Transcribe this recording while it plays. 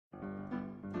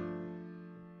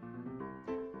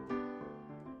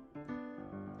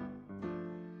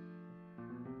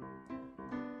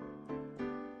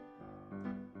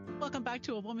Welcome back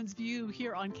to A Woman's View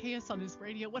here on KSL News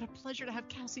Radio. What a pleasure to have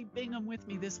Cassie Bingham with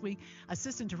me this week,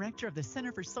 Assistant Director of the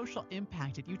Center for Social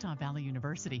Impact at Utah Valley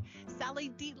University. Sally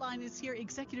Dietlein is here,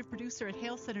 Executive Producer at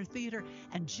Hale Center Theater,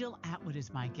 and Jill Atwood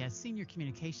is my guest, Senior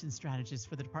Communications Strategist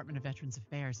for the Department of Veterans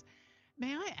Affairs.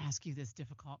 May I ask you this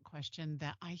difficult question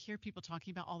that I hear people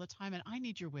talking about all the time, and I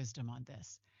need your wisdom on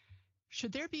this.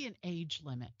 Should there be an age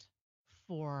limit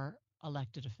for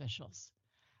elected officials?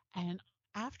 And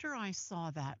after I saw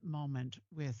that moment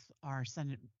with our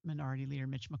Senate Minority Leader,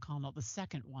 Mitch McConnell, the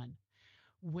second one,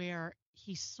 where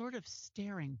he's sort of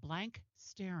blank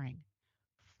staring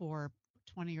for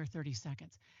 20 or 30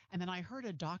 seconds. And then I heard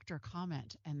a doctor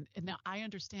comment, and now I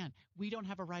understand we don't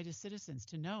have a right as citizens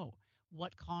to know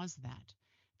what caused that.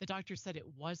 The doctor said it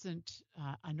wasn't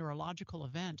a neurological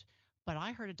event, but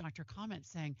I heard a doctor comment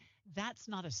saying that's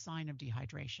not a sign of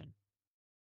dehydration.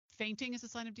 Fainting is a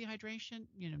sign of dehydration,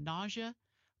 nausea,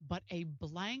 but a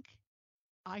blank,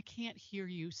 I can't hear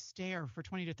you stare for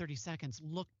 20 to 30 seconds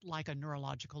looked like a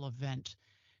neurological event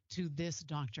to this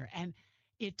doctor. And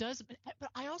it does, but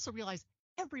I also realize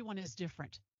everyone is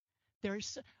different.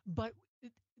 But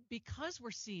because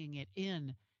we're seeing it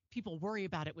people worry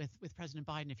about it with President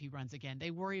Biden if he runs again.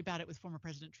 They worry about it with former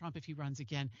President Trump if he runs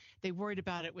again. They worried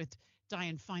about it with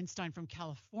Dianne Feinstein from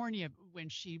California when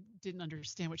she didn't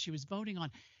understand what she was voting on.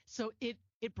 So it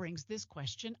brings this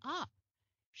question up.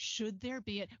 Should there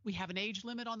be we have an age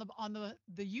limit on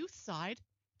the youth side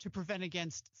to prevent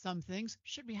against some things.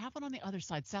 Should we have one on the other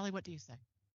side? Sally, what do you say?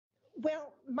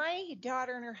 Well, my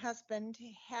daughter and her husband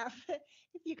have,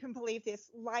 if you can believe this,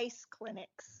 lice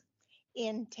clinics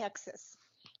in Texas.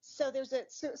 So there's a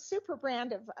super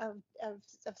brand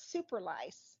of super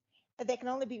lice. They can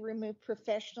only be removed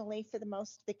professionally for the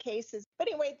most of the cases. But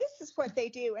anyway, this is what they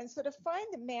do. And so to find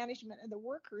the management and the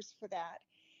workers for that,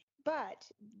 but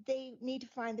they need to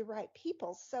find the right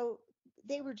people. So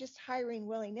they were just hiring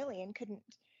willy-nilly and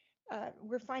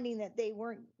we're finding that they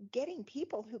weren't getting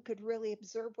people who could really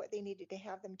observe what they needed to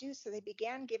have them do. So they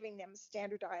began giving them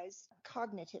standardized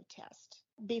cognitive test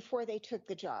before they took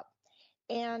the job.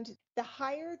 And the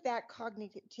higher that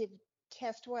cognitive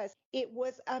test was, it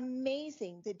was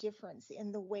amazing the difference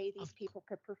in the way these people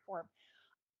could perform.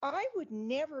 I would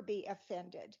never be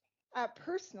offended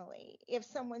personally if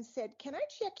someone said, can I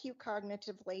check you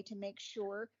cognitively to make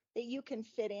sure that you can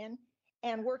fit in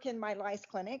and work in my lice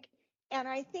clinic? And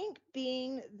I think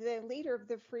being the leader of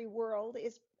the free world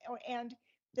and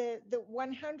the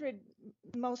 100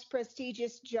 most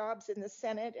prestigious jobs in the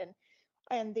Senate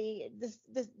and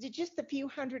just the few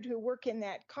hundred who work in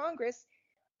that Congress,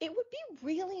 it would be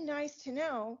really nice to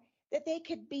know that they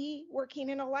could be working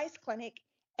in a lice clinic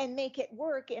and make it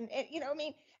work. And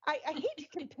I hate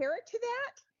to compare it to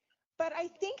that, but I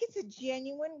think it's a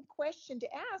genuine question to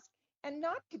ask and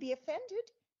not to be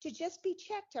offended, to just be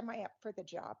checked. Am I up for the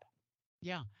job?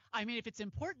 Yeah. I mean, if it's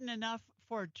important enough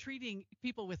for treating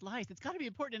people with lice, it's got to be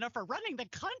important enough for running the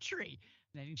country.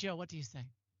 Jill, what do you say?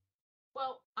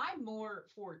 Well, I'm more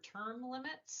for term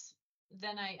limits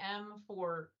than I am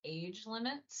for age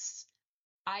limits.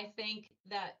 I think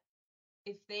that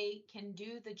if they can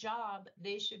do the job,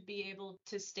 they should be able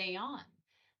to stay on.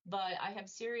 But I have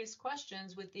serious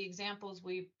questions with the examples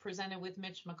we presented with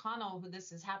Mitch McConnell, who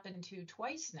this has happened to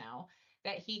twice now,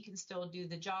 that he can still do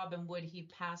the job, and would he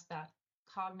pass that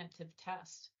cognitive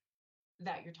test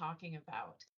that you're talking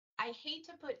about? I hate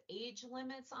to put age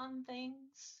limits on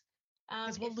things.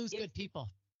 Because we'll lose good people.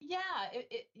 Yeah,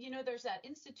 there's that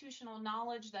institutional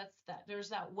knowledge, there's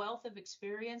that wealth of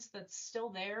experience that's still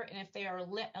there. And if they are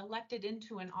elected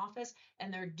into an office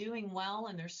and they're doing well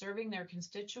and they're serving their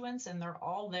constituents and they're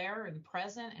all there and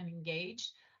present and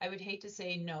engaged, I would hate to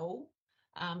say no.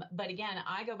 But again,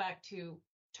 I go back to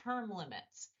term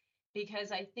limits,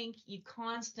 because I think you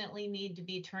constantly need to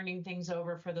be turning things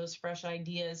over for those fresh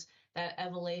ideas, that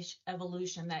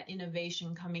evolution, that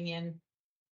innovation coming in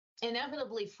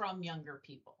inevitably from younger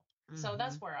people. Mm-hmm. So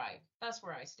that's where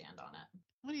I stand on it.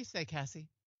 What do you say, Cassie?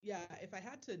 Yeah, if I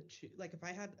had to if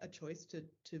I had a choice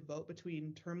to vote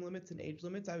between term limits and age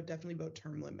limits, I would definitely vote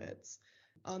term limits.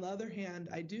 On the other hand,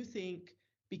 I do think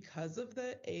because of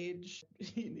the age,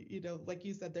 like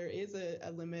you said, there is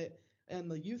a limit on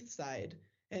the youth side.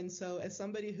 And so as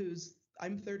somebody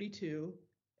I'm 32,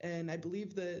 and I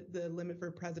believe the limit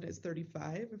for president is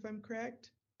 35, if I'm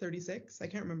correct, 36, I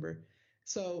can't remember.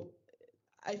 So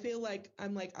I feel like I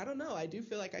don't know. I do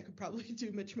feel like I could probably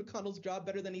do Mitch McConnell's job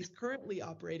better than he's currently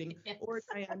operating, yes. Or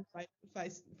Dianne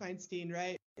Feinstein,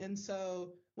 right? And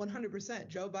so 100%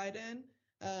 Joe Biden,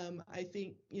 I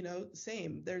think,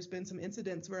 same. There's been some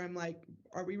incidents where I'm like,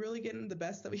 are we really getting the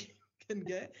best that we can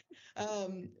get?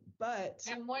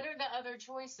 And what are the other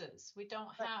choices? We don't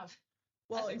have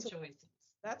other choices.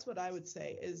 That's what I would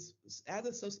say is,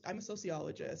 I'm a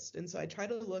sociologist, and so I try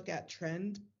to look at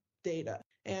trend data.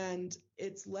 And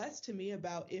it's less to me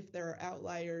about if there are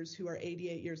outliers who are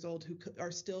 88 years old who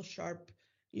are still sharp,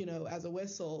 as a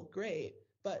whistle, great.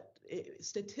 But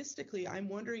statistically, I'm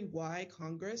wondering why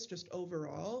Congress just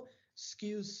overall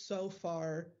skews so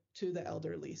far to the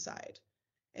elderly side.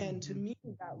 And to me,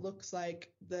 that looks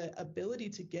like the ability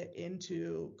to get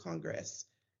into Congress,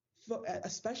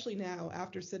 especially now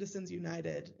after Citizens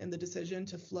United and the decision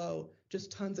to flow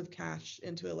just tons of cash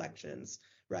into elections,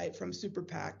 right, from super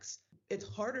PACs. It's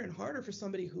harder and harder for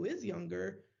somebody who is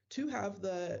younger to have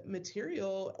the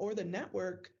material or the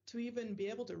network to even be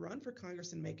able to run for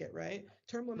Congress and make it, right?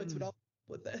 Term limits would all help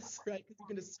with this, right? Because you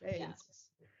can just stay. Yes.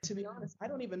 To be honest, I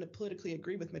don't even politically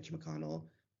agree with Mitch McConnell,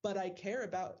 but I care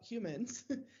about humans.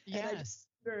 Yes.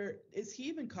 Is he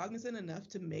even cognizant enough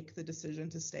to make the decision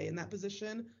to stay in that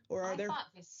position? Or are I there thought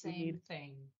the same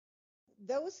thing.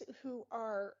 Those who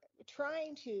are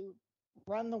trying to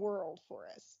run the world for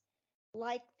us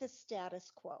like the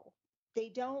status quo. They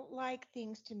don't like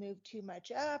things to move too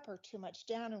much up or too much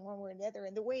down in one way or another.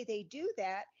 And the way they do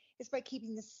that is by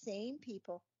keeping the same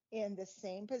people in the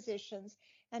same positions.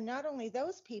 And not only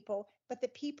those people, but the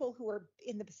people who are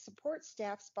in the support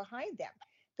staffs behind them,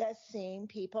 the same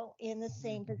people in the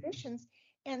same positions.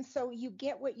 And so you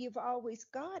get what you've always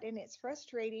got, and it's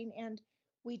frustrating. And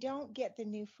we don't get the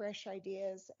new, fresh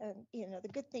ideas and, the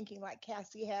good thinking like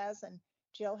Cassie has and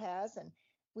Jill has, and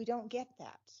we don't get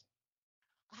that.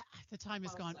 The time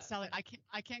is gone. Sally,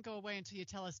 I can't go away until you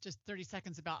tell us just 30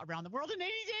 seconds about Around the World in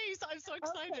 80 days. I'm so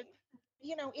excited.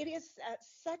 Okay. It is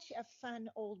such a fun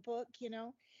old book,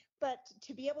 but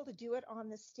to be able to do it on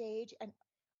the stage, and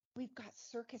we've got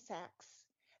circus acts.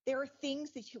 There are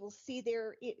things that you will see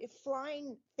there,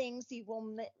 flying things you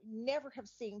will never have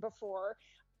seen before.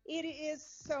 It is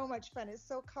so much fun. It's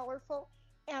so colorful,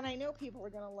 and I know people are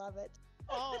going to love it.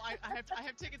 Oh, I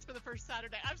have tickets for the first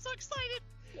Saturday. I'm so excited.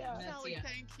 Yeah. Sally,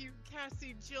 thank you.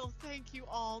 Cassie, Jill, thank you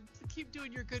all. Keep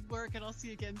doing your good work, and I'll see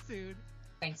you again soon.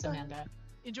 Thanks, Amanda.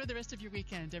 Enjoy the rest of your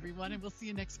weekend, everyone, and we'll see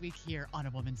you next week here on A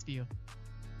Woman's View.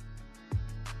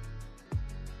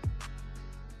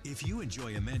 If you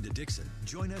enjoy Amanda Dickson,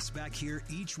 join us back here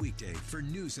each weekday for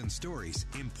news and stories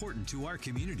important to our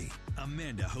community.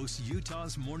 Amanda hosts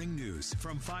Utah's Morning News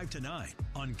from 5 to 9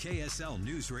 on KSL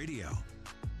News Radio.